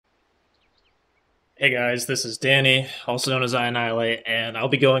Hey guys, this is Danny, also known as iAnnihilate, and I'll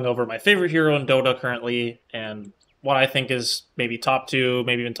be going over my favorite hero in Dota currently, and what I think is maybe top 2,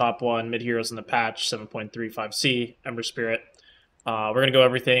 maybe even top 1 mid-heroes in the patch, 7.35C, Ember Spirit. We're going to go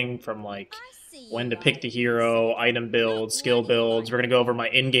everything from, like, when to pick the hero, item builds, skill builds. We're going to go over my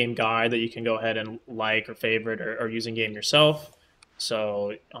in-game guide that you can go ahead and like or favorite or use in-game yourself.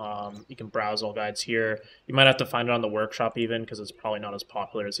 So you can browse all guides here. You might have to find it on the workshop even, because it's probably not as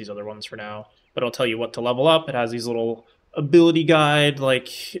popular as these other ones for now. But it'll tell you what to level up. It has these little ability guide, like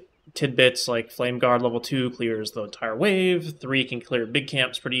tidbits, like Flame Guard level 2 clears the entire wave. 3 can clear big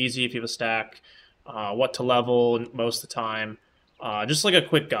camps pretty easy if you have a stack. What to level most of the time. Just like a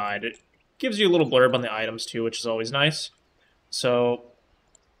quick guide. It gives you a little blurb on the items too, which is always nice. So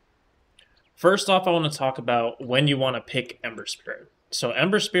first off, I want to talk about when you want to pick Ember Spirit. So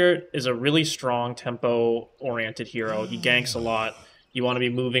Ember Spirit is a really strong tempo-oriented hero. He ganks a lot. You want to be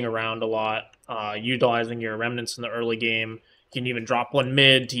moving around a lot, utilizing your remnants in the early game. You can even drop one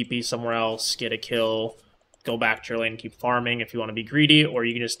mid, TP somewhere else, get a kill, go back to your lane and keep farming if you want to be greedy, or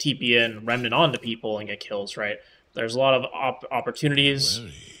you can just TP in, remnant onto people and get kills, right? There's a lot of opportunities.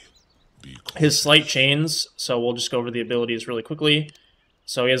 His Slight chains, so we'll just go over the abilities really quickly.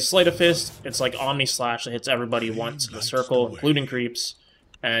 So he has Sleight of Fist. It's like Omni Slash that hits everybody once in the circle, including creeps.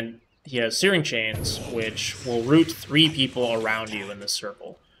 And he has Searing Chains, which will root 3 people around you in this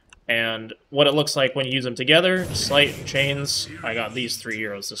circle. And what it looks like when you use them together, Slight, Chains, I got these 3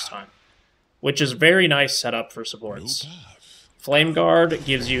 heroes this time. Which is very nice setup for supports. Flame Guard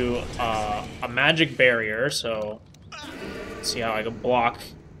gives you a magic barrier, so see how I can block.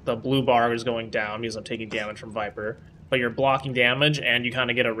 The blue bar is going down because I'm taking damage from Viper. But you're blocking damage, and you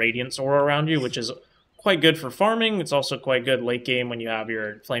kind of get a Radiance aura around you, which is quite good for farming. It's also quite good late game when you have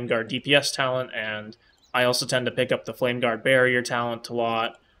your Flame Guard DPS talent, and I also tend to pick up the Flame Guard barrier talent a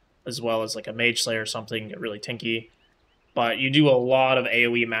lot, as well as like a Mage Slayer or something, get really tinky. But you do a lot of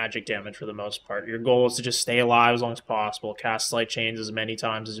AoE magic damage for the most part. Your goal is to just stay alive as long as possible, cast Slight Chains as many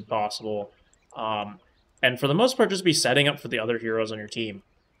times as possible, and for the most part just be setting up for the other heroes on your team.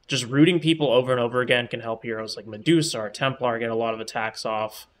 Just rooting people over and over again can help heroes like Medusa or Templar get a lot of attacks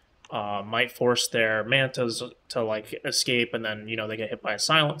off. Might force their mantas to like escape, and then they get hit by a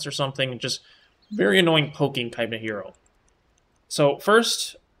silence or something. Just very annoying poking type of hero. So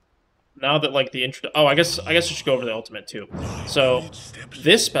first, now that like the intro, I guess we should go over the ultimate too. So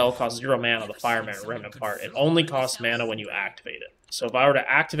this spell costs 0 mana, the Fireman Remnant part. It only costs mana when you activate it. So if I were to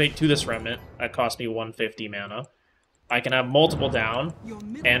activate to this Remnant, that costs me 150 mana. I can have multiple down,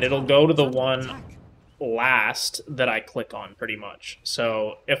 and it'll go to the one last that I click on, pretty much.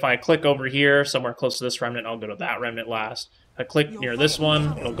 So if I click over here, somewhere close to this remnant, I'll go to that remnant last. If I click near this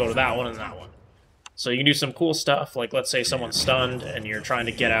one, it'll go to that one and that one. So you can do some cool stuff, like let's say someone's stunned and you're trying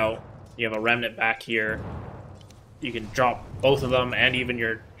to get out, you have a remnant back here. You can drop both of them and even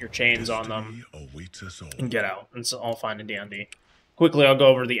your chains on them and get out. It's all fine and dandy. Quickly, I'll go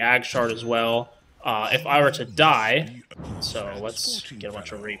over the Ag Shard as well. If I were to die, so let's get a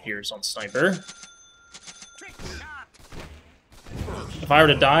bunch of rapiers on Sniper. If I were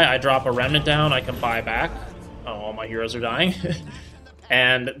to die, I drop a remnant down, I can buy back. Oh, all my heroes are dying.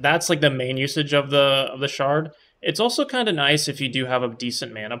 And that's like the main usage of the shard. It's also kind of nice if you do have a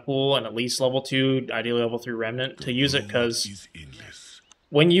decent mana pool and at least level 2, ideally level 3 remnant, to use it, because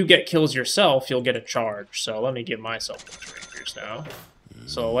when you get kills yourself, you'll get a charge. So let me give myself the rapiers now.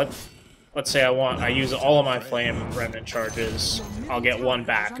 So let's say I use all of my flame remnant charges. I'll get 1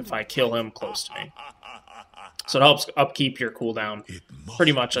 back if I kill him close to me. So it helps upkeep your cooldown.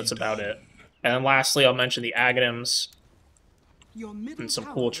 Pretty much that's about it. And then lastly, I'll mention the Aghanims and some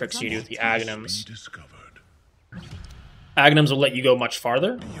cool tricks you do with the Aghanims. Aghanims will let you go much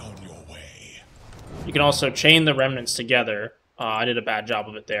farther. You can also chain the remnants together. I did a bad job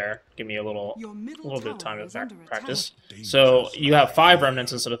of it there. Give me a little bit of time to practice. So you have 5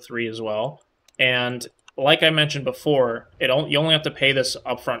 remnants instead of 3 as well. And like I mentioned before, you only have to pay this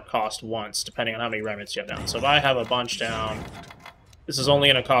upfront cost once, depending on how many remnants you have down. So if I have a bunch down, this is only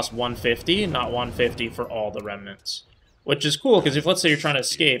going to cost 150, not 150 for all the remnants. Which is cool, because if, let's say, you're trying to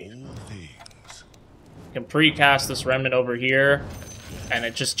escape, you can pre-cast this remnant over here, and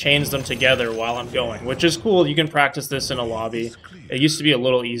it just chains them together while I'm going, which is cool. You can practice this in a lobby. It used to be a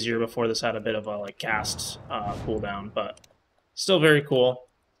little easier before this had a bit of a like cast cooldown, but still very cool.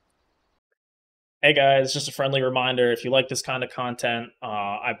 Hey guys, just a friendly reminder, if you like this kind of content,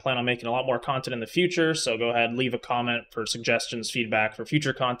 I plan on making a lot more content in the future, so go ahead and leave a comment for suggestions, feedback for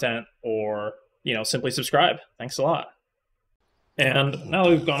future content, or, simply subscribe. Thanks a lot. And now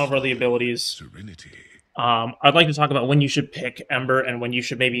we've gone over the abilities, I'd like to talk about when you should pick Ember and when you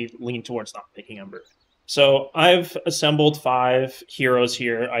should maybe lean towards not picking Ember. So I've assembled 5 heroes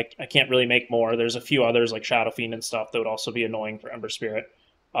here. I can't really make more. There's a few others like Shadow Fiend and stuff that would also be annoying for Ember Spirit.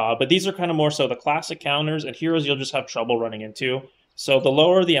 But these are kind of more so the classic counters and heroes you'll just have trouble running into. So the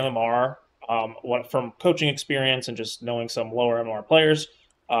lower the MMR, from coaching experience and just knowing some lower MMR players,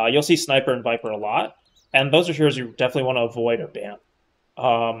 you'll see Sniper and Viper a lot. And those are heroes you definitely want to avoid or ban.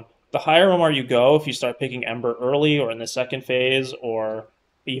 The higher MMR you go, if you start picking Ember early or in the second phase, or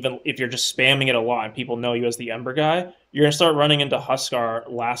even if you're just spamming it a lot and people know you as the Ember guy, you're going to start running into Huskar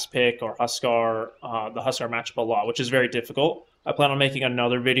last pick or Huskar, the Huskar matchup a lot, which is very difficult. I plan on making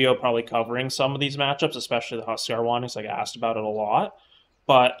another video probably covering some of these matchups, especially the Huskar one, because I get asked about it a lot.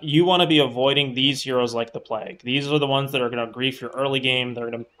 But you want to be avoiding these heroes like the plague. These are the ones that are going to grief your early game. They're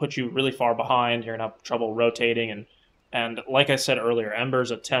going to put you really far behind. You're going to have trouble rotating. And like I said earlier,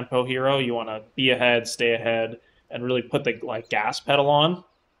 Ember's a tempo hero. You want to be ahead, stay ahead, and really put the gas pedal on,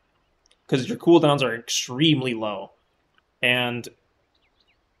 because your cooldowns are extremely low. And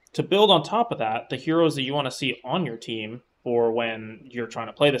to build on top of that, the heroes that you want to see on your team for when you're trying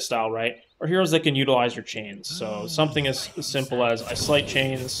to play the style right are heroes that can utilize your chains. So something as simple as I slight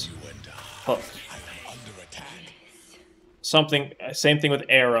chains, hook. Something, same thing with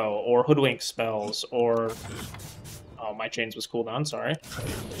arrow or hoodwink spells, or oh, my chains was cooldown, sorry.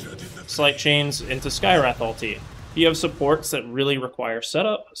 Slight chains into Skywrath ulti. You have supports that really require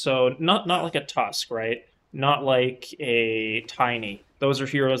setup, so not like a Tusk, right? Not like a Tiny. Those are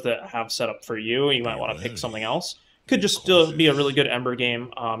heroes that have setup for you. You might want to pick something else. Could just still be a really good Ember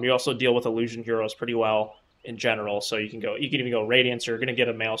game. You also deal with illusion heroes pretty well in general, so you can even go Radiance. You're going to get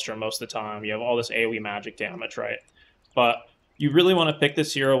a Maelstrom most of the time. You have all this AoE magic damage, right? But you really want to pick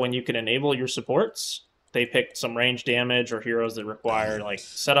this hero when you can enable your supports. They picked some range damage or heroes that require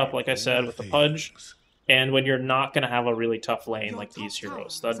setup, like I said, with the Pudge. And when you're not going to have a really tough lane like these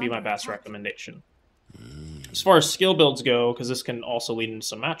heroes. That'd be my best recommendation. As far as skill builds go, because this can also lead into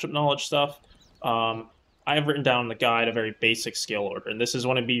some matchup knowledge stuff, I have written down in the guide a very basic skill order, and this is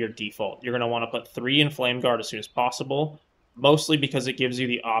going to be your default. You're going to want to put 3 in Flame Guard as soon as possible, mostly because it gives you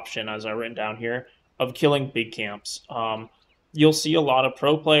the option, as I've written down here, of killing big camps. You'll see a lot of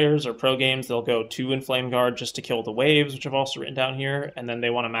pro players or pro games, they'll go 2 in Flame Guard just to kill the waves, which I've also written down here, and then they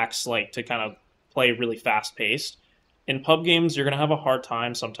want to max Slight to kind of play really fast-paced. In pub games, you're going to have a hard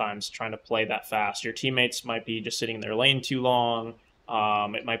time sometimes trying to play that fast. Your teammates might be just sitting in their lane too long.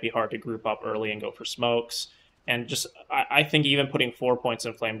 It might be hard to group up early and go for smokes. And just, I think even putting 4 points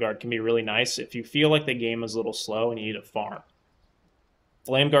in Flame Guard can be really nice if you feel like the game is a little slow and you need to farm.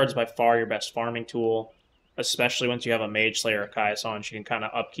 Flame Guard is by far your best farming tool, especially once you have a Mage Slayer or Kai'Sa on. You can kind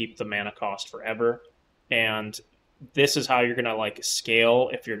of upkeep the mana cost forever. And this is how you're going to scale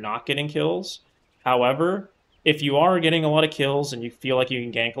if you're not getting kills. However, if you are getting a lot of kills and you feel like you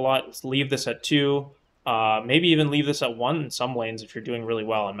can gank a lot, leave this at 2. Maybe even leave this at 1 in some lanes if you're doing really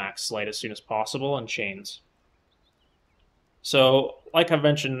well, and max Slight as soon as possible, and chains. So, like I've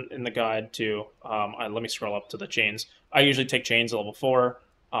mentioned in the guide too, let me scroll up to the chains. I usually take chains at level 4,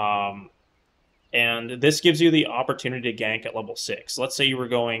 and this gives you the opportunity to gank at level 6. Let's say you were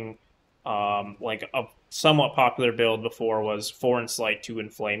going, like a somewhat popular build before was 4 in Slight, 2 in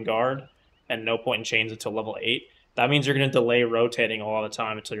Flame Guard, and no point in chains until level 8. That means you're going to delay rotating a lot of the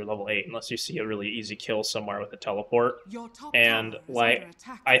time until you're level 8, unless you see a really easy kill somewhere with a teleport. And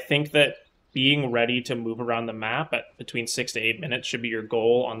I think that being ready to move around the map at between 6 to 8 minutes should be your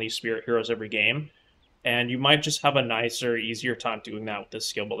goal on these Spirit Heroes every game. And you might just have a nicer, easier time doing that with this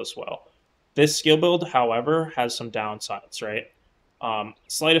skill build as well. This skill build, however, has some downsides, right?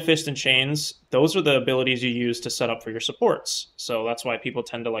 Sleight of Fist and Chains, those are the abilities you use to set up for your supports. So that's why people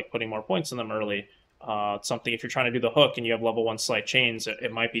tend to like putting more points in them early. Something, if you're trying to do the hook and you have level 1 Slight Chains,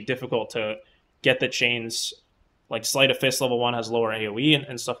 it might be difficult to get the chains. Like Sleight of Fist level 1 has lower AoE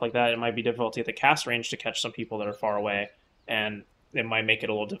and stuff like that. It might be difficult to get the cast range to catch some people that are far away, and it might make it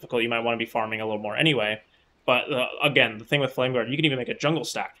a little difficult. You might want to be farming a little more anyway. But again, the thing with Flame Guard, you can even make a jungle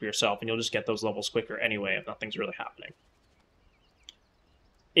stack for yourself, and you'll just get those levels quicker anyway if nothing's really happening.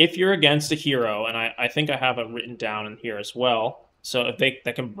 If you're against a hero, and I think I have it written down in here as well, so if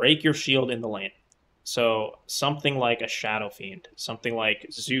that can break your shield in the lane. So something like a Shadow Fiend, something like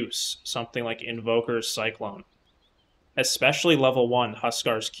Zeus, something like Invoker's Cyclone. Especially level 1,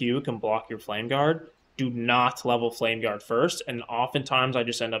 Huskar's Q can block your Flame Guard. Do not level Flame Guard first, and oftentimes I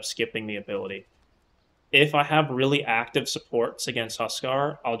just end up skipping the ability. If I have really active supports against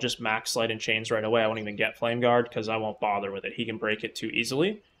Huskar, I'll just max Slight and Chains right away. I won't even get Flame Guard because I won't bother with it. He can break it too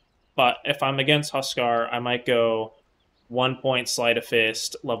easily. But if I'm against Huskar, I might go 1 point Sleight of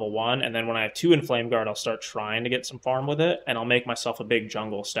Fist level 1, and then when I have 2 in Flame Guard, I'll start trying to get some farm with it, and I'll make myself a big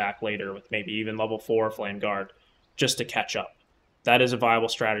jungle stack later with maybe even level 4 Flame Guard just to catch up. That is a viable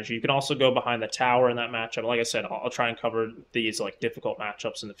strategy. You can also go behind the tower in that matchup. Like I said, I'll try and cover these like difficult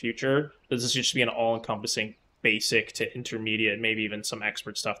matchups in the future. This is just be an all-encompassing basic to intermediate, maybe even some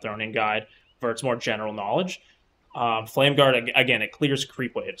expert stuff thrown in guide for its more general knowledge. Flame Guard, again, it clears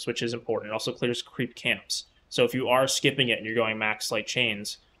creep waves, which is important. It also clears creep camps. So if you are skipping it and you're going max light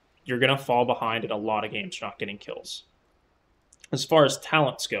chains, you're going to fall behind in a lot of games. You're not getting kills. As far as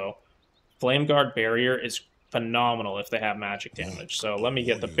talents go, Flame Guard Barrier is phenomenal if they have magic damage. So let me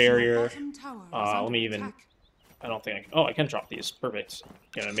get the barrier. Let me even... I don't think I can... Oh, I can drop these. Perfect.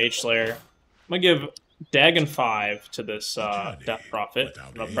 Get a Mage Slayer. I'm going to give Dagon 5 to this Death Prophet.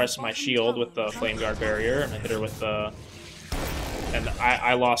 I'm going to press my shield with the Flame Guard Barrier, and I hit her with the... And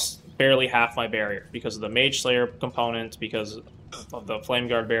I lost barely half my barrier because of the Mage Slayer component, because of the Flame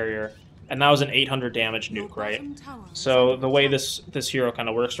Guard Barrier. And that was an 800 damage nuke, right? So the way this hero kind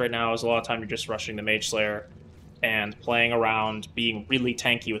of works right now is a lot of time you're just rushing the Mage Slayer and playing around, being really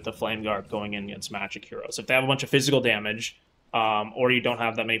tanky with the Flame Guard going in against magic heroes. If they have a bunch of physical damage, or you don't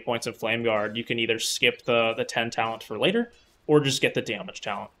have that many points of Flame Guard, you can either skip the 10 talent for later, or just get the damage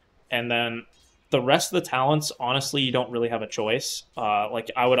talent. And then the rest of the talents, honestly, you don't really have a choice.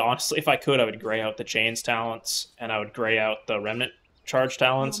 Like, I would honestly, if I could, I would gray out the Chains talents, and I would gray out the Remnant charge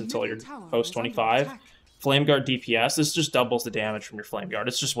talents until you're post 25. Flame Guard DPS, this just doubles the damage from your Flame Guard.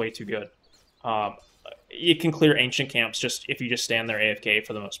 It's just way too good. You can clear Ancient Camps just if you just stand there AFK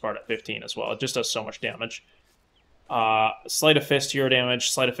for the most part at 15 as well. It just does so much damage. Sleight of Fist hero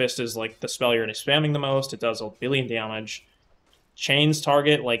damage. Sleight of Fist is like the spell you're going to be spamming the most. It does a billion damage. Chains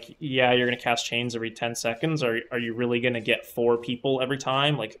target, like, yeah, you're going to cast Chains every 10 seconds. Are you really going to get 4 people every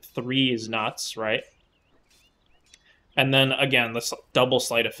time? Like, 3 is nuts, right? And then, again, this double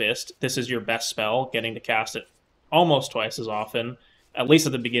Sleight of Fist. This is your best spell, getting to cast it almost twice as often, at least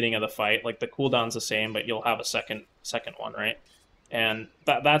at the beginning of the fight. Like, the cooldown's the same, but you'll have a second one, right? And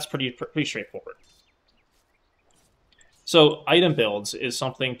that's pretty straightforward. So, item builds is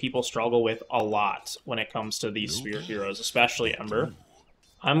something people struggle with a lot when it comes to these Spear heroes, especially Ember.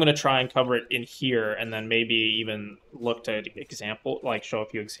 I'm going to try and cover it in here, and then maybe even look to show a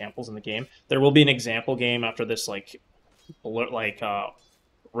few examples in the game. There will be an example game after this,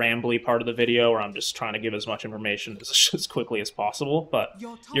 rambly part of the video, where I'm just trying to give as much information as quickly as possible. But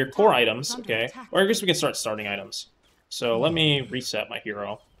your core items, okay, or I guess we can start starting items. So let me reset my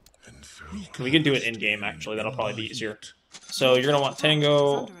hero. We can do it in-game, actually. That'll probably be easier. So you're going to want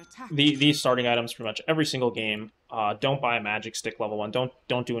Tango, these starting items pretty much every single game. Don't buy a Magic Stick level 1.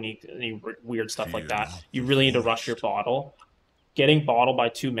 Don't do any weird stuff like that. You really need to rush your bottle. Getting bottle by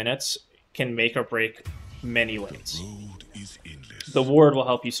 2 minutes can make or break many lanes. The ward will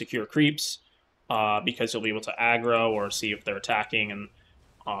help you secure creeps, because you'll be able to aggro or see if they're attacking, and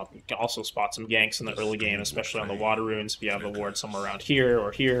you can also spot some ganks in the early game, especially on the water runes if you have the ward somewhere around here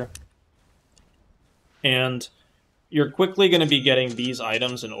or here. And you're quickly going to be getting these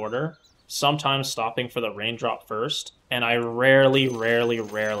items in order, sometimes stopping for the raindrop first, and I rarely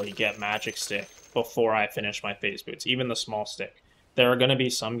get Magic Stick before I finish my Phase Boots, even the small stick. There are going to be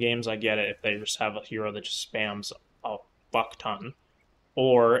some games I get it if they just have a hero that just spams a fuck ton,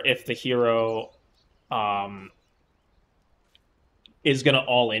 or if the hero is going to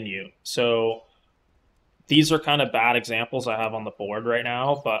all-in you. So these are kind of bad examples I have on the board right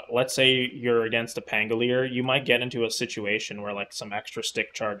now, but let's say you're against a Pangolier, you might get into a situation where like some extra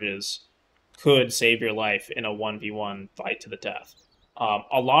stick charges could save your life in a 1v1 fight to the death.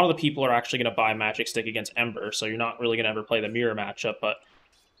 A lot of the people are actually going to buy Magic Stick against Ember, so you're not really going to ever play the mirror matchup, but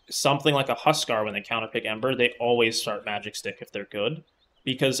something like a Huskar, when they counterpick Ember, they always start Magic Stick if they're good,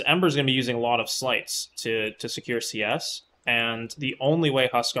 because Ember's going to be using a lot of slights to secure CS, and the only way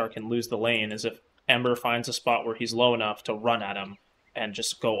Huskar can lose the lane is if Ember finds a spot where he's low enough to run at him and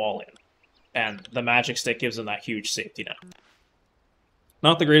just go all in. And the Magic Stick gives him that huge safety net.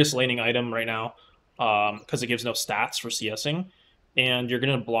 Not the greatest laning item right now, because it gives no stats for CSing, and you're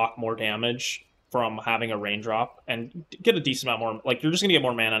going to block more damage from having a raindrop and get a decent amount more. Like, you're just going to get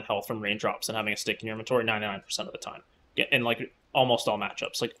more mana and health from raindrops than having a stick in your inventory 99% of the time. In like almost all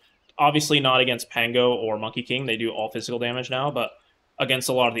matchups. Like, obviously not against Pango or Monkey King, they do all physical damage now, but against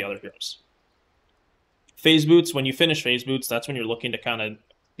a lot of the other heroes. Phase Boots, when you finish Phase Boots, that's when you're looking to kind of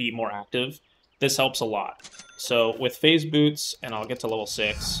be more active. This helps a lot. So with Phase Boots, and I'll get to level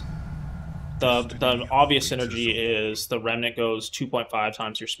 6, the obvious synergy is the Remnant goes 2.5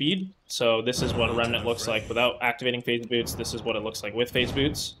 times your speed. So this is what a Remnant looks like without activating Phase Boots. This is what it looks like with Phase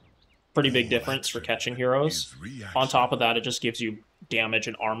Boots. Pretty big difference for catching heroes. On top of that, it just gives you damage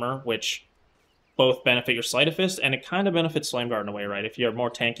and armor, which both benefit your Sleight of Fist, and it kind of benefits Flameguard in a way, right? If you're more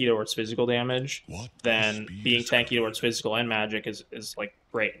tanky towards physical damage, then being tanky towards physical and magic is like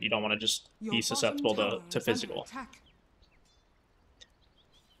great. You don't want to just be susceptible to physical.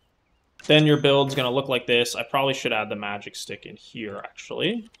 Then your build's going to look like this. I probably should add the magic stick in here,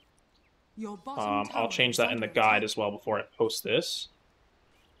 actually. I'll change that in the guide as well before I post this.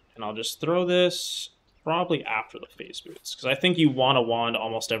 And I'll just throw this probably after the phase boots, because I think you want a wand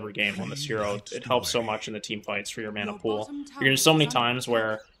almost every game on this hero. It helps so much in the team fights for your mana pool. You're gonna so many times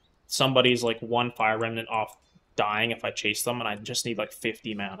where somebody's like one Fire Remnant off dying if I chase them, and I just need like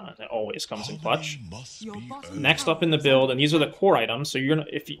 50 mana. It always comes in clutch. Next up in the build, and these are the core items. So you're gonna,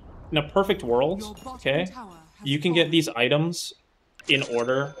 if you, in a perfect world, okay, you can get these items in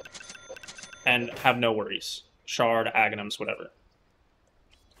order and have no worries. Shard, Aghanims, whatever.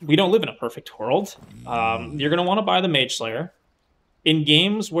 We don't live in a perfect world. You're going to want to buy the Mage Slayer in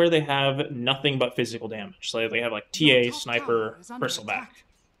games where they have nothing but physical damage. So they have like TA, Sniper, Bristleback.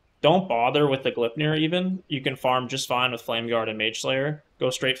 Don't bother with the Glypnir even. You can farm just fine with Flameguard and Mage Slayer.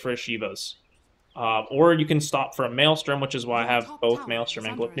 Go straight for a Shivas. Or you can stop for a Maelstrom, which is why I have both Maelstrom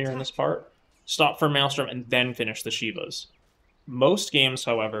and Glypnir in this part. Stop for Maelstrom and then finish the Shivas. Most games,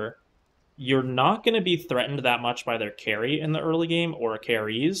 however, you're not going to be threatened that much by their carry in the early game or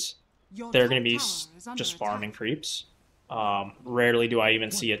carries. They're going to be just farming creeps. Rarely do I even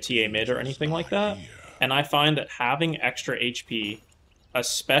see a TA mid or anything like that. And I find that having extra HP,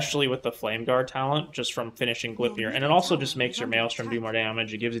 especially with the Flameguard talent, just from finishing Glypnir, and it also just makes your Maelstrom do more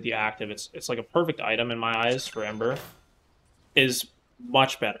damage, it gives you the active, it's like a perfect item in my eyes for Ember, is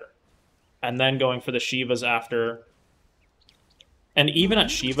much better. And then going for the Shivas after. And even at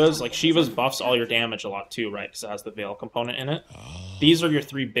Shivas, like Shivas buffs all your damage a lot too, right? Because it has the Veil component in it. These are your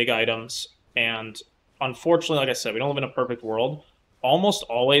three big items. And unfortunately, like I said, we don't live in a perfect world. Almost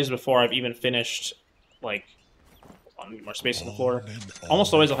always before I've even finished, like, more space on the floor,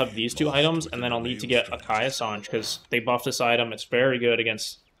 almost always I'll have these two items, and then I'll need to get a Kaya-Sange, because they buff this item. It's very good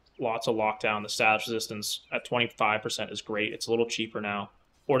against lots of lockdown. The status resistance at 25% is great. It's a little cheaper now.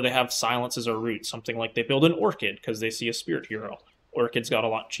 Or they have silences or roots, something like they build an Orchid because they see a Spirit Hero. Orchid's got a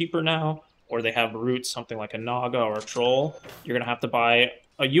lot cheaper now, or they have roots, something like a Naga or a Troll. You're going to have to buy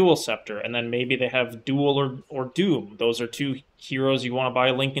a Yule Scepter, and then maybe they have Duel or Doom. Those are two heroes you want to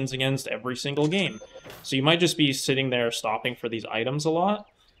buy Lincolns against every single game. So you might just be sitting there stopping for these items a lot,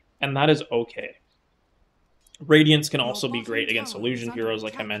 and that is okay. Radiance can also be great against illusion heroes,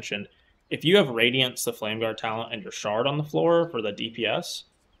 like I mentioned. If you have Radiance, the Flameguard talent, and your Shard on the floor for the DPS,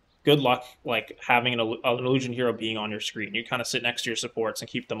 good luck, like, having an illusion hero being on your screen. You kind of sit next to your supports and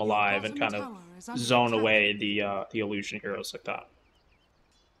keep them alive and kind of zone away the illusion heroes like that.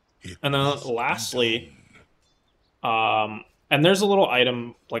 And then lastly, and there's a little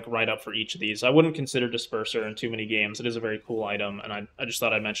item like right up for each of these. I wouldn't consider Disperser in too many games. It is a very cool item, and I just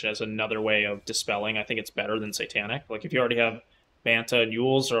thought I'd mention it as another way of dispelling. I think it's better than Satanic. Like, if you already have Manta and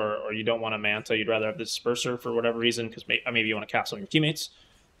Yules, or you don't want a Manta, you'd rather have the Disperser for whatever reason, because maybe you want to cast on your teammates.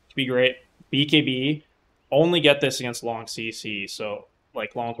 Be great. BKB, only get this against long CC, so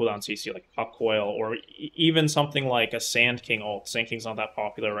like long cooldown CC, like Puck Coil, or even something like a Sand King ult. Sand King's not that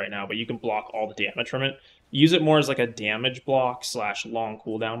popular right now, but you can block all the damage from it. Use it more as like a damage block / long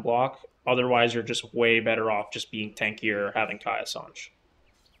cooldown block. Otherwise, you're just way better off just being tankier or having Kaya-Sange.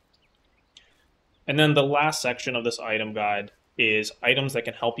 And then the last section of this item guide is items that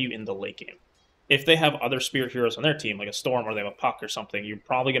can help you in the late game. If they have other Spirit Heroes on their team, like a Storm, or they have a Puck or something, you're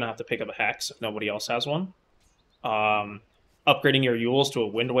probably going to have to pick up a Hex if nobody else has one. Upgrading your Yules to a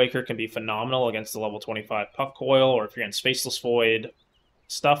Wind Waker can be phenomenal against the level 25 Puck Coil, or if you're in Spaceless Void,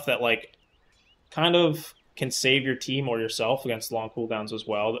 stuff that, like, kind of can save your team or yourself against long cooldowns as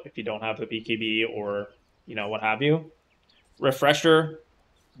well, if you don't have the BKB or, you know, what have you. Refresher,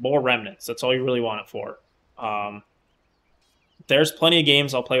 more Remnants. That's all you really want it for. There's plenty of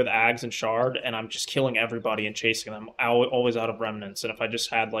games I'll play with Ags and Shard, and I'm just killing everybody and chasing them, always out of Remnants. And if I just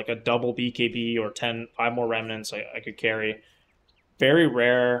had like a double BKB or 5 more Remnants, I could carry. Very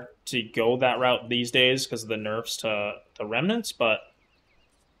rare to go that route these days because of the nerfs to the Remnants, but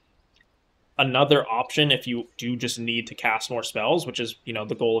another option if you do just need to cast more spells, which is, you know,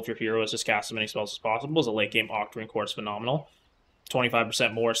 the goal of your hero is just cast as many spells as possible, is a late game Octarine Core is phenomenal.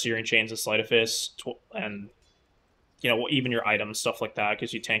 25% more Searing Chains and Sleight of Fist, and you know, even your items, stuff like that,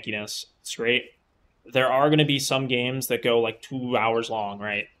 gives you tankiness. It's great. There are going to be some games that go like 2 hours long,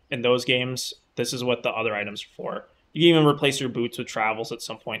 right? In those games, this is what the other items are for. You can even replace your boots with travels at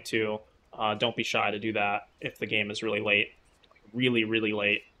some point too. Don't be shy to do that if the game is really late. Really, really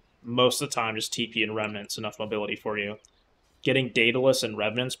late. most of the time just TP and Remnant's enough mobility for you. Getting Daedalus and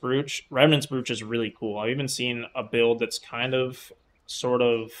Revenant's Brooch. Revenant's Brooch is really cool. I've even seen a build that's kind of, sort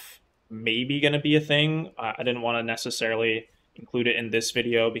of, maybe going to be a thing. I didn't want to necessarily include it in this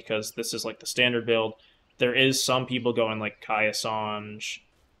video because this is like the standard build. There is some people going like Kaiasange,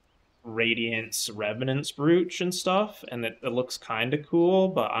 Radiance, Revenant's Brooch and stuff, and it looks kind of cool,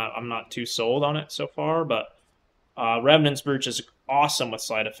 but I'm not too sold on it so far. But Revenant's Brooch is awesome with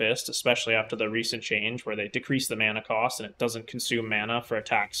Sleight of Fist, especially after the recent change where they decrease the mana cost and it doesn't consume mana for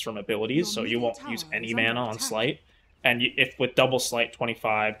attacks from abilities, so you won't use any mana on Sleight. And if with double Sleight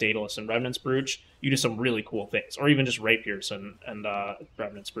 25, Daedalus, and Revenant's Brooch, you do some really cool things, or even just Rapiers and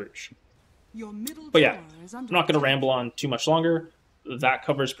Revenant's Brooch. But yeah, I'm not going to ramble on too much longer. That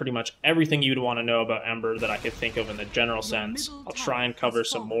covers pretty much everything you'd want to know about Ember that I could think of in the general sense. I'll try and cover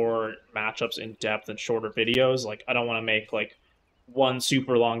some more matchups in depth and shorter videos. Like, I don't want to make like one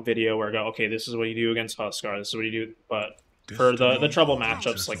super long video where I go, okay, this is what you do against Huskar, this is what you do. But for the trouble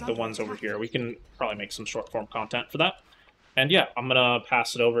matchups, like the ones over here, we can probably make some short form content for that. And yeah, I'm gonna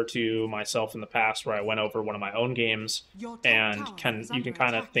pass it over to myself in the past where I went over one of my own games, and you can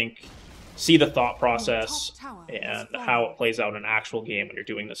kind of see the thought process and how it plays out in an actual game when you're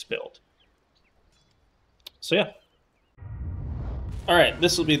doing this build. So yeah. Alright,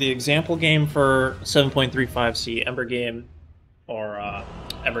 this will be the example game for 7.35C Ember game, or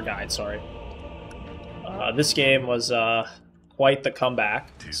Ember Guide, sorry. This game was quite the comeback,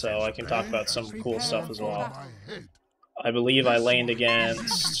 so I can talk about some cool stuff as well. I believe I laned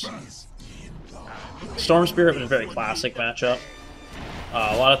against Storm Spirit, was a very classic matchup.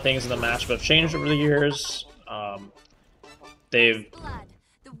 A lot of things in the matchup have changed over the years. They've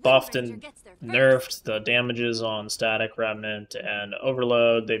buffed and nerfed the damages on Static Remnant and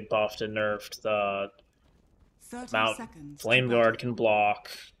Overload. They've buffed and nerfed the amount Flame Guard can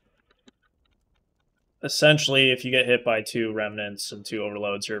block. Essentially, if you get hit by 2 Remnants and 2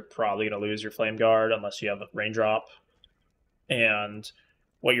 Overloads, you're probably going to lose your Flame Guard unless you have a Raindrop. And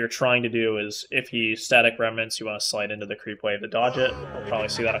what you're trying to do is, if he Static Remnants, you want to slide into the creep wave to dodge it. We'll probably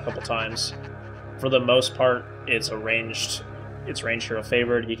see that a couple times. For the most part, it's ranged hero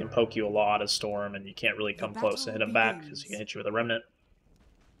favored. He can poke you a lot as Storm, and you can't really come close and hit him back because he can hit you with a Remnant.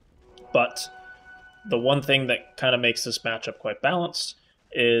 But the one thing that kind of makes this matchup quite balanced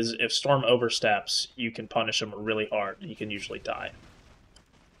is if Storm oversteps, you can punish him really hard. He can usually die.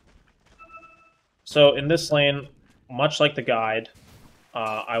 So in this lane, much like the guide,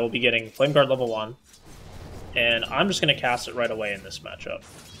 I will be getting Flame Guard level 1, and I'm just going to cast it right away in this matchup.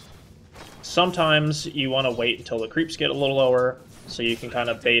 Sometimes you want to wait until the creeps get a little lower, so you can kind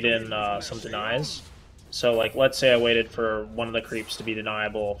of bait in some denies. So like, let's say I waited for one of the creeps to be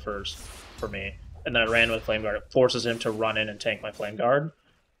deniable first for me, and then I ran with Flame Guard. It forces him to run in and tank my Flame Guard,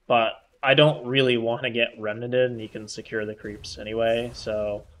 but I don't really want to get remnanted, and he can secure the creeps anyway,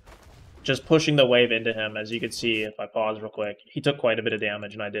 so just pushing the wave into him. As you can see, if I pause real quick, he took quite a bit of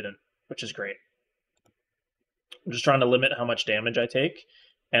damage and I didn't, which is great. I'm just trying to limit how much damage I take,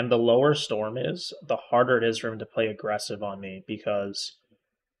 and the lower Storm is, the harder it is for him to play aggressive on me, because,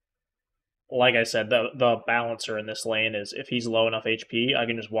 like I said, the balancer in this lane is if he's low enough HP, I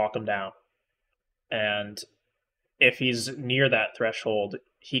can just walk him down. And if he's near that threshold,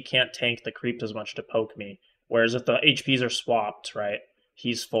 he can't tank the creeps as much to poke me. Whereas if the HPs are swapped, right,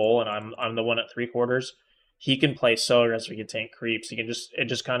 he's full and I'm the one at 3/4, he can play so aggressive, he can tank creeps. He can it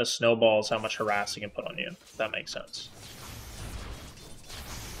just kind of snowballs how much harass he can put on you, if that makes sense.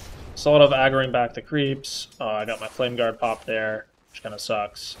 So a lot of aggroing back the creeps. I got my Flame Guard pop there, which kind of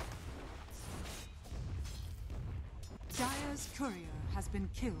sucks. Dire's courier has been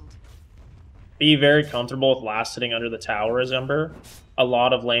killed. Be very comfortable with last sitting under the tower as Ember. A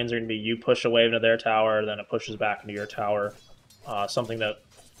lot of lanes are going to be you push a wave into their tower, then it pushes back into your tower. Something that,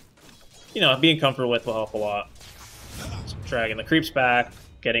 being comfortable with will help a lot. So dragging the creeps back,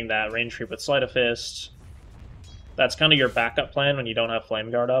 getting that range creep with Sleight of Fist. That's kind of your backup plan when you don't have Flame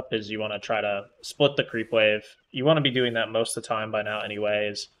Guard up, is you want to try to split the creep wave. You want to be doing that most of the time by now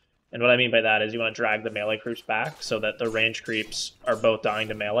anyways. And what I mean by that is you want to drag the melee creeps back so that the range creeps are both dying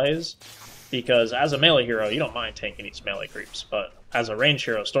to melees. Because as a melee hero, you don't mind tanking these melee creeps, but as a range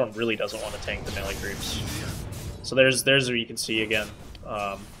hero, Storm really doesn't want to tank the melee creeps. So there's where you can see again.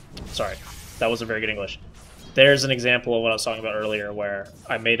 Sorry, that wasn't very good English. There's an example of what I was talking about earlier, where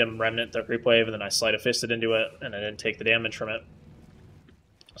I made him remnant the creep wave, and then I Sleight of Fisted into it, and I didn't take the damage from it.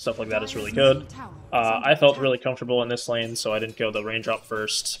 Stuff like that is really good. I felt really comfortable in this lane, so I didn't go the raindrop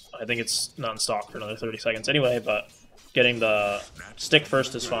first. I think it's not in stock for another 30 seconds anyway, but getting the stick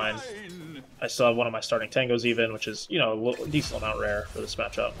first is fine. I still have one of my starting tangos even, which is, you know, a decent amount rare for this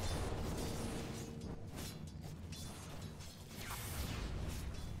matchup.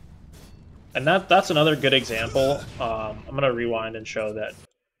 And that's another good example. I'm going to rewind and show that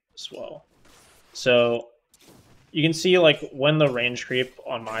as well. So you can see, like, when the range creep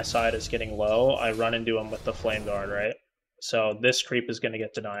on my side is getting low, I run into him with the Flame Guard, right? So this creep is going to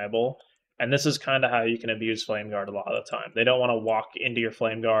get deniable. And this is kind of how you can abuse Flame Guard a lot of the time. They don't want to walk into your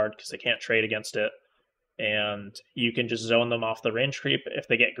Flame Guard because they can't trade against it. And you can just zone them off the range creep. If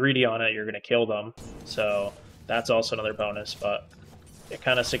they get greedy on it, you're going to kill them. So that's also another bonus, but it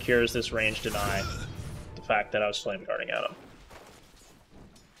kind of secures this range deny, the fact that I was Flame Guarding at him.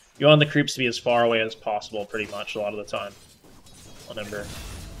 You want the creeps to be as far away as possible, pretty much, a lot of the time on Ember.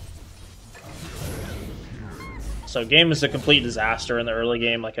 So game is a complete disaster in the early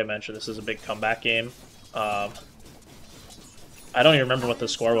game. Like I mentioned, this is a big comeback game. I don't even remember what the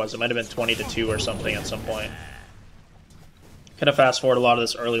score was. It might have been 20-2 or something at some point. Kind of fast forward a lot of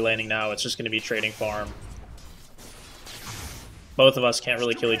this early laning now. It's just going to be trading farm. Both of us can't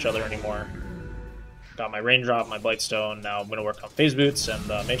really kill each other anymore. Got my Raindrop, my Blightstone. Now I'm going to work on Phase Boots and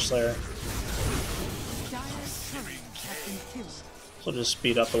Mage Slayer. So just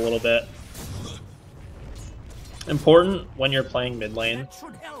speed up a little bit. Important when you're playing mid lane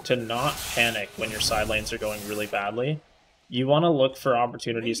to not panic when your side lanes are going really badly. You want to look for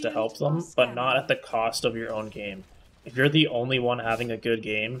opportunities to help them, but not at the cost of your own game. If you're the only one having a good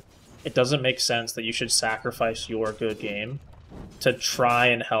game, it doesn't make sense that you should sacrifice your good game to try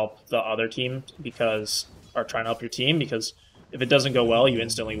and help the other team or try and help your team, because if it doesn't go well, you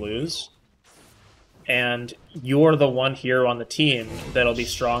instantly lose. And you're the one hero on the team that'll be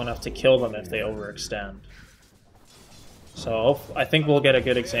strong enough to kill them if they overextend. So I think we'll get a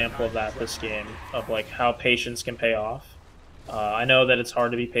good example of that this game, of like how patience can pay off. I know that it's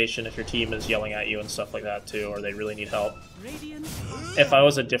hard to be patient if your team is yelling at you and stuff like that too, or they really need help. If I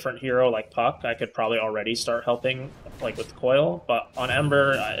was a different hero like Puck, I could probably already start helping, like with Coil, but on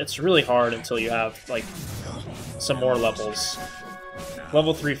Ember, it's really hard until you have like some more levels.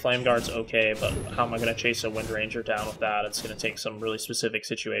 Level 3 Flame Guard's okay, but how am I going to chase a Wind Ranger down with that? It's going to take some really specific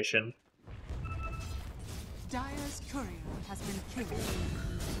situation. Dire's courier has been killed.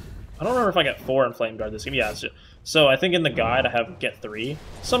 I don't remember if I get 4 in Flame Guard this game. Yeah, so I think in the guide I have get 3.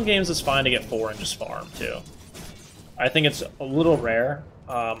 Some games it's fine to get 4 and just farm too. I think it's a little rare.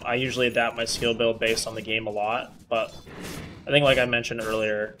 I usually adapt my skill build based on the game a lot, but I think, like I mentioned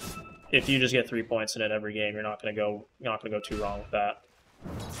earlier, if you just get 3 points in it every game, you're not gonna go too wrong with that.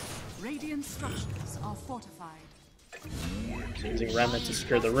 Radiant structures are fortified. Using Remnant to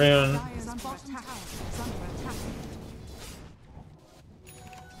secure the rune. Dire's bottom tower is under attack.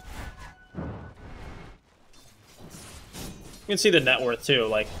 You can see the net worth too.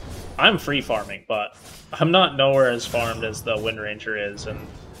 Like, I'm free farming, but I'm not nowhere as farmed as the Wind Ranger is, and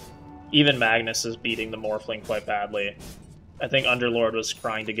even Magnus is beating the Morphling quite badly. I think Underlord was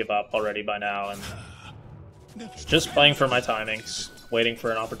trying to give up already by now, and just playing for my timings, waiting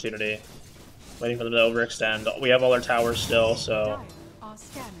for an opportunity, waiting for them to overextend. We have all our towers still, so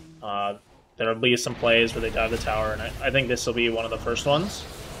there'll be some plays where they dive the tower, and I think this will be one of the first ones.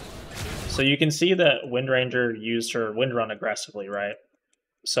 So you can see that Wind Ranger used her Wind Run aggressively, right?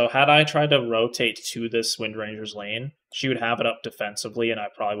 So had I tried to rotate to this Wind Ranger's lane, she would have it up defensively, and I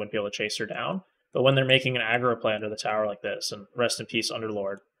probably wouldn't be able to chase her down. But when they're making an aggro play under the tower like this, and rest in peace,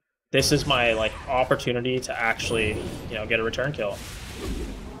 Underlord, this is my like opportunity to actually, you know, get a return kill.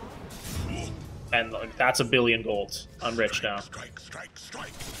 And like, that's $1 billion gold. I'm rich now.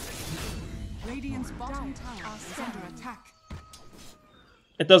 Radiant's bottom tower is under attack.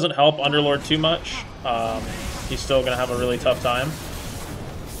 It doesn't help Underlord too much. He's still going to have a really tough time.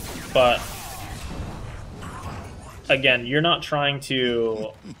 But, again, you're not trying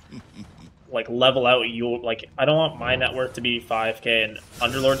to, like, level out you. Like, I don't want my net worth to be 5k and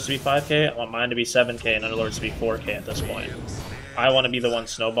Underlord's to be 5k. I want mine to be 7k and Underlord's to be 4k at this point. I want to be the one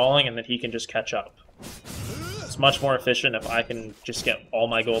snowballing, and then he can just catch up. It's much more efficient if I can just get all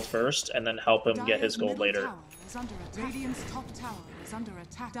my gold first and then help him get his gold later.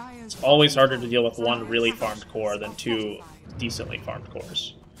 It's always harder to deal with one really farmed core than 2 decently farmed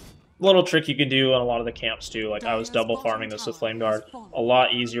cores. A little trick you can do on a lot of the camps too, like I was double farming this with Flame Guard. A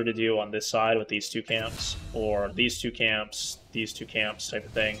lot easier to do on this side with these 2 camps, or these 2 camps type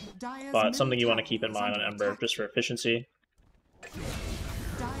of thing. But something you want to keep in mind on Ember, just for efficiency.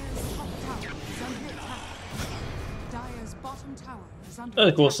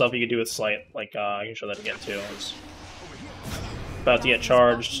 Other cool stuff you can do with Sleight, like I can show that again too. It's about to get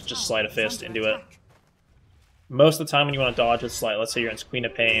charged, just slide a fist into it. most of the time when you want to dodge with Slight, let's say you're in Queen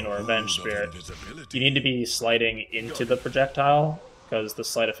of Pain or Avenge Spirit, you need to be sliding into the projectile, because the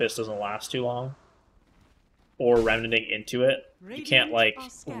Sleight of Fist doesn't last too long. Or remnanting into it. You can't, like,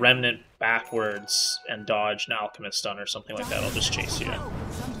 remnant backwards and dodge an Alchemist stun or something like that. It'll just chase you. So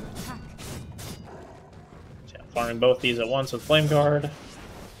yeah, farming both these at once with Flame Guard.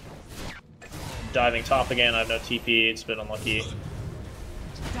 Diving top again, I have no TP, it's been unlucky.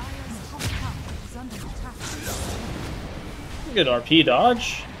 Good RP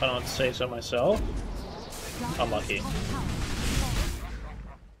dodge, if I don't say so myself. Unlucky.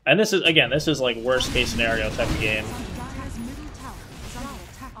 And this is, again, this is like worst case scenario type of game.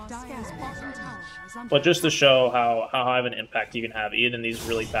 But just to show how high of an impact you can have even in these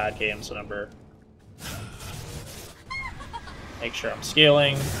really bad games in Ember. Make sure I'm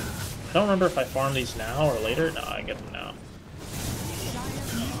scaling. I don't remember if I farm these now or later. No, I get them now.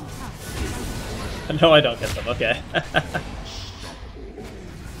 No, I don't get them. Okay.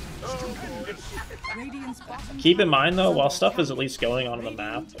 Keep in mind, though, while stuff is at least going on the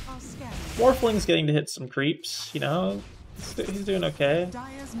map, Morphling's getting to hit some creeps, you know? He's doing okay.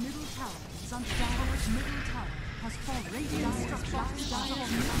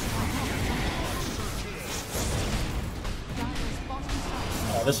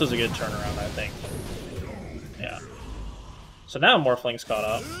 Oh, this was a good turnaround, I think. Yeah. So now Morphling's caught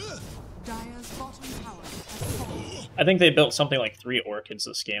up. I think they built something like 3 Orchids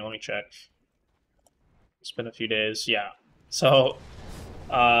this game. Let me check. It's been a few days. Yeah. So,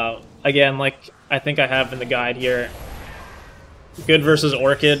 again, like I think I have in the guide here, good versus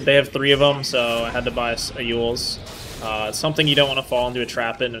Orchid. They have 3 of them, so I had to buy a Yule's. Something you don't want to fall into a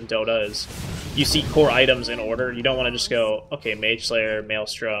trap in Dota is you see core items in order. You don't want to just go, okay, Mage Slayer,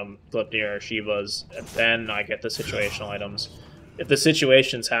 Maelstrom, Gleipnir, Shivas, and then I get the situational items. If the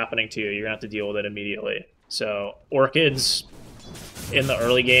situation's happening to you, you're going to have to deal with it immediately. So, Orchids, in the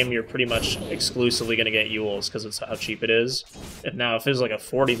early game, you're pretty much exclusively going to get Yule's because it's how cheap it is. If it's like a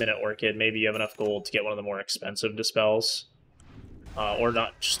 40-minute Orchid, maybe you have enough gold to get one of the more expensive dispels. Or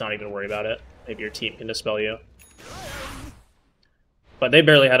just not even worry about it. Maybe your team can dispel you. But they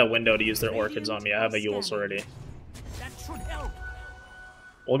barely had a window to use their Orchids on me. I have a Yule's already.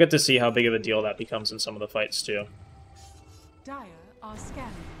 We'll get to see how big of a deal that becomes in some of the fights, too. Dire are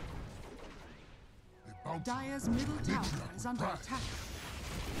scanning. Dire's middle tower is under attack.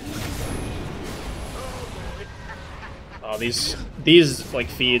 Oh, these like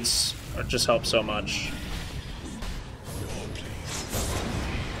feeds just help so much.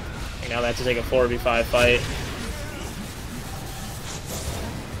 And now they have to take a 4v5 fight.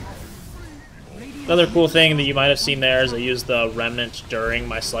 Another cool thing that you might have seen there is I used the Remnant during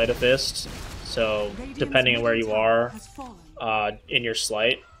my Sleight of Fist. So depending on where you are in your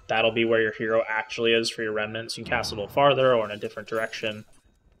Sleight, that'll be where your hero actually is for your Remnants. You can cast a little farther or in a different direction,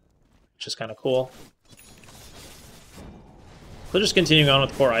 which is kind of cool. So just continuing on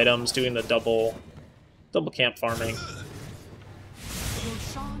with core items, doing the double camp farming.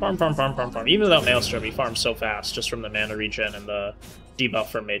 Farm. Even without Maelstrom, he farms so fast just from the mana regen and the debuff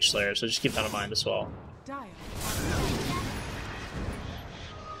from Mage Slayer, so just keep that in mind as well.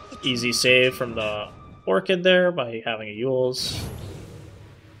 Easy save from the Orchid there by having a Yule's.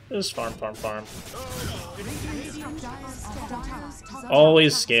 Just farm.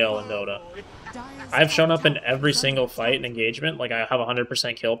 Always scale in Dota. I've shown up in every single fight and engagement, like I have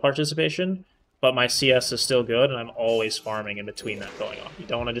 100% kill participation, but my CS is still good, and I'm always farming in between that going on. You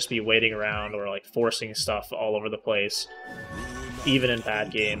don't want to just be waiting around or like forcing stuff all over the place, even in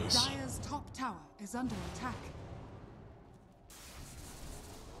bad games. Dire's top tower is under attack.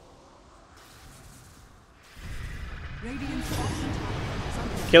 Radiant's bottom tower is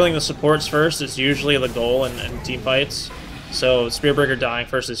under Killing the supports first is usually the goal in team fights, so Spearbreaker dying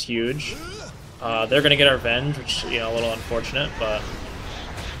first is huge. They're going to get our Revenge, which, you know, a little unfortunate, but...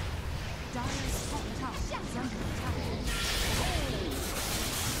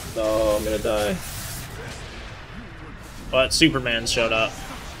 Oh, I'm going to die. But Superman showed up.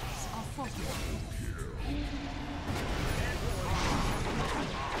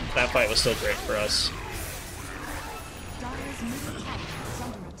 That fight was still great for us.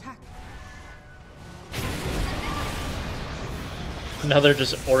 Another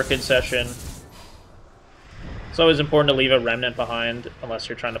just Orchid session. It's always important to leave a Remnant behind unless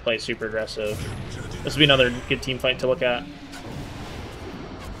you're trying to play super aggressive. This would be another good team fight to look at.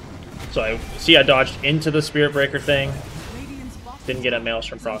 So I dodged into the Spirit Breaker thing. Didn't get a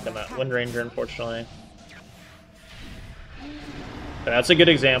Maelstrom proc on that Wind Ranger, unfortunately. But that's a good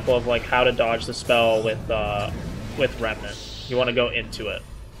example of like how to dodge the spell with Remnant. You want to go into it.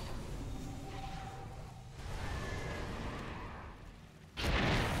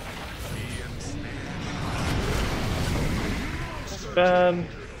 bad.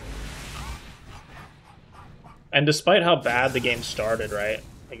 And despite how bad the game started, right?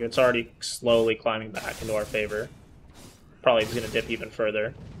 Like, it's already slowly climbing back into our favor. Probably is going to dip even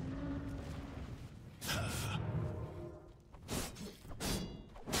further.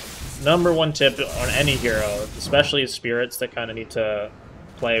 Number one tip on any hero, especially spirits that kind of need to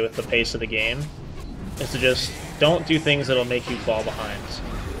play with the pace of the game, is to just don't do things that'll make you fall behind.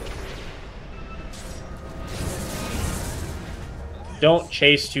 Don't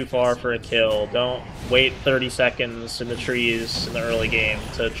chase too far for a kill. Don't wait 30 seconds in the trees in the early game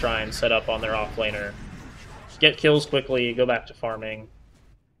to try and set up on their offlaner. Get kills quickly, go back to farming.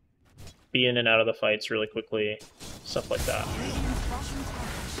 Be in and out of the fights really quickly. Stuff like that.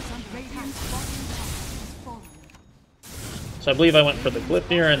 So I believe I went for the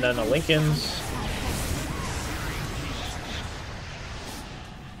Glypnir and then the Lincolns.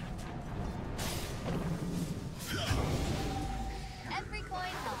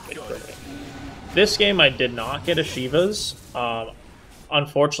 This game I did not get a Shiva's.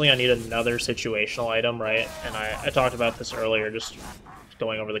 Unfortunately, I need another situational item, right? And I talked about this earlier, just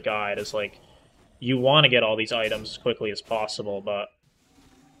going over the guide, is like, you want to get all these items as quickly as possible, but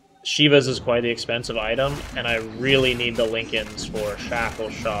Shiva's is quite the expensive item, and I really need the Lincolns for Shackle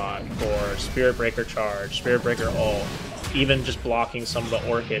Shot, for Spirit Breaker Charge, Spirit Breaker Ult, even just blocking some of the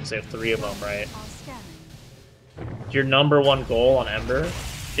Orchids. They have 3 of them, right? Your number one goal on Ember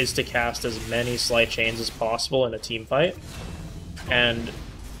is to cast as many Slight Chains as possible in a team fight, and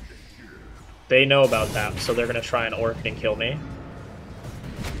they know about that, so they're going to try and Orchid and kill me.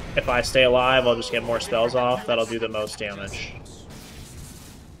 If I stay alive, I'll just get more spells off. That'll do the most damage.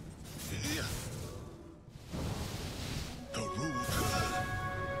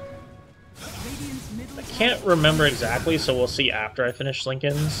 I can't remember exactly, so we'll see after I finish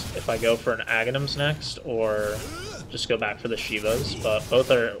Lincoln's if I go for an Aghanim's next or just go back for the Shivas, but both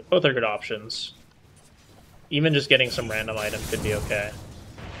are good options. Even just getting some random item could be okay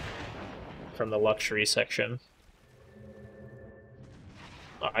from the luxury section.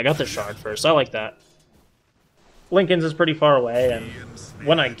 I got the shard first. I like that. Lincoln's is pretty far away, and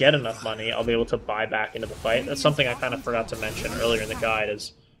when I get enough money, I'll be able to buy back into the fight. That's something I kind of forgot to mention earlier in the guide,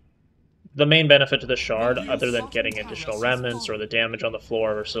 is the main benefit to the shard, other than getting additional remnants or the damage on the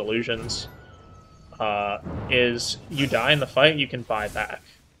floor versus illusions, is you die in the fight, you can buy back.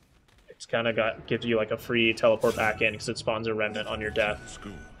 It's kind of gives you like a free teleport back in because it spawns a remnant on your death.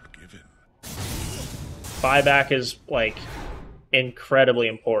 Buyback is like incredibly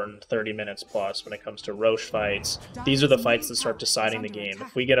important 30 minutes plus when it comes to Roche fights. These are the fights that start deciding the game.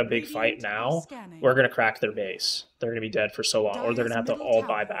 If we get a big fight now, we're going to crack their base. They're going to be dead for so long, or they're going to have to all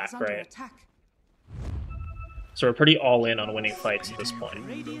buy back, right? So we're pretty all in on winning fights at this point.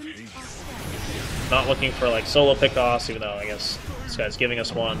 Not looking for like solo pick-offs, even though I guess this guy's giving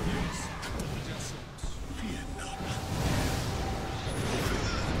us one.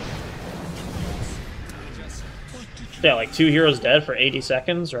 Yeah, like 2 heroes dead for 80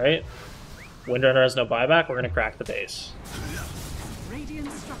 seconds, right? Windrunner has no buyback, we're gonna crack the base.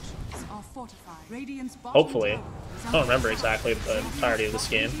 Hopefully. I don't remember exactly the entirety of this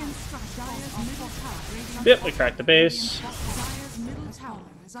game. Yep, we cracked the base.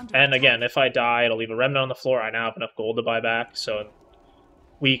 And again, if I die, it'll leave a remnant on the floor. I now have enough gold to buy back, so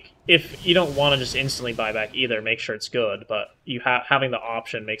if you don't want to just instantly buy back either, make sure it's good, but having the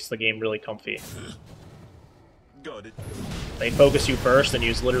option makes the game really comfy. Got it. They focus you first and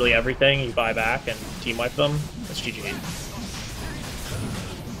use literally everything, you buy back and team wipe them. That's GG.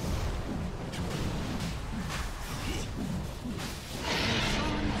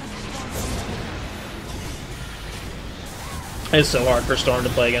 It's so hard for Storm to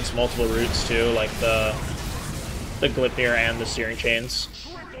play against multiple roots too, like the Glypnir and the Searing Chains.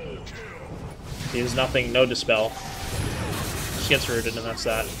 He has nothing, no dispel. Just gets rooted and that's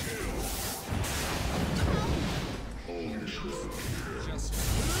that.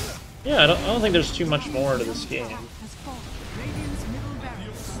 Yeah, I don't think there's too much more to this game.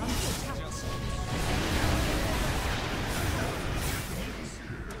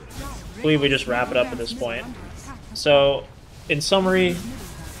 I believe we just wrap it up at this point. So, in summary,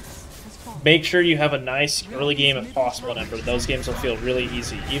 make sure you have a nice early game if possible in Ember. Those games will feel really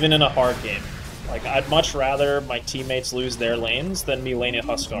easy, even in a hard game. Like, I'd much rather my teammates lose their lanes than me lane a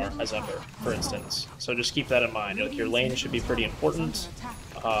Huskar as Ember, for instance. So just keep that in mind. Like, your lane should be pretty important.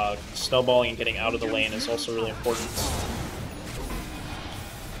 Snowballing and getting out of the lane is also really important.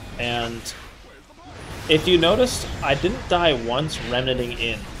 And if you noticed, I didn't die once remnanting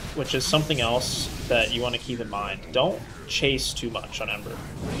in, which is something else that you want to keep in mind. Don't chase too much on Ember.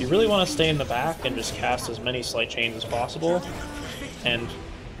 You really want to stay in the back and just cast as many Slight Chains as possible. and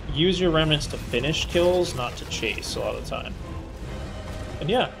use your remnants to finish kills, not to chase a lot of the time. And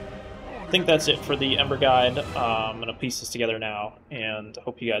yeah, I think that's it for the Ember guide. I'm going to piece this together now, and I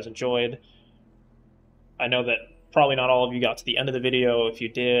hope you guys enjoyed. I know that probably not all of you got to the end of the video. If you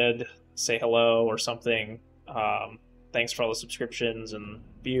did, say hello or something. Thanks for all the subscriptions and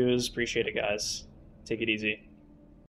views. Appreciate it, guys. Take it easy.